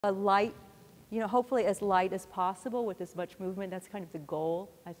a light, hopefully as light as possible with as much movement. That's kind of the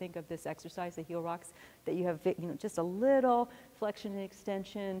goal, I think, of this exercise, the heel rocks, that you have, just a little flexion and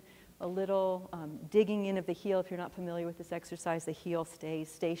extension, a little digging in of the heel. If you're not familiar with this exercise, the heel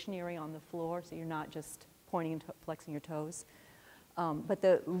stays stationary on the floor, so you're not just pointing and flexing your toes. But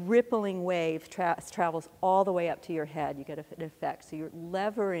the rippling wave travels all the way up to your head. You get an effect. So you're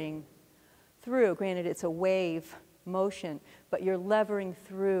levering through. Granted, it's a wave motion, but you're levering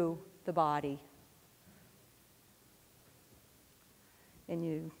through the body. And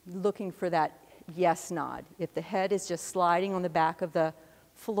you're looking for that yes nod. If the head is just sliding on the back of the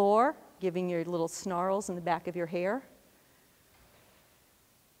floor, giving your little snarls in the back of your hair,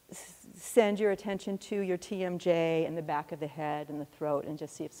 send your attention to your TMJ and the back of the head and the throat and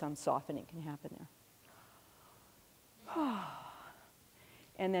just see if some softening can happen there.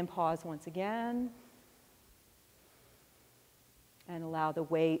 And then pause once again and allow the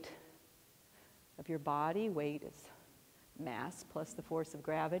weight of your body, weight is mass plus the force of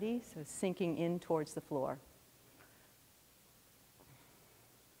gravity, so sinking in towards the floor.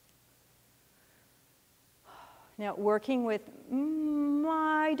 Now, working with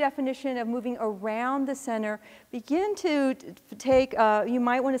my definition of moving around the center, begin to take, you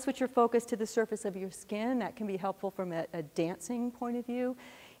might want to switch your focus to the surface of your skin. That can be helpful from a dancing point of view.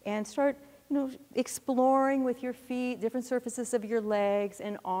 And start, exploring with your feet, different surfaces of your legs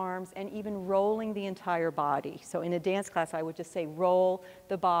and arms, and even rolling the entire body. So in a dance class, I would just say roll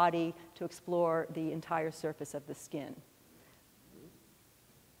the body to explore the entire surface of the skin.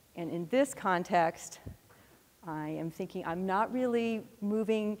 And in this context, I am thinking I'm not really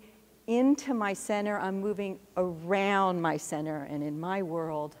moving into my center, I'm moving around my center, and in my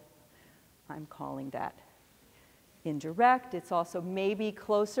world, I'm calling that indirect. It's also maybe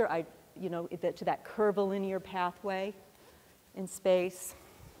closer, to that curvilinear pathway in space,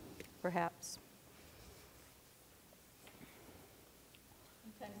 perhaps.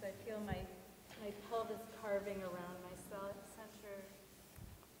 Sometimes I feel my pelvis carving around my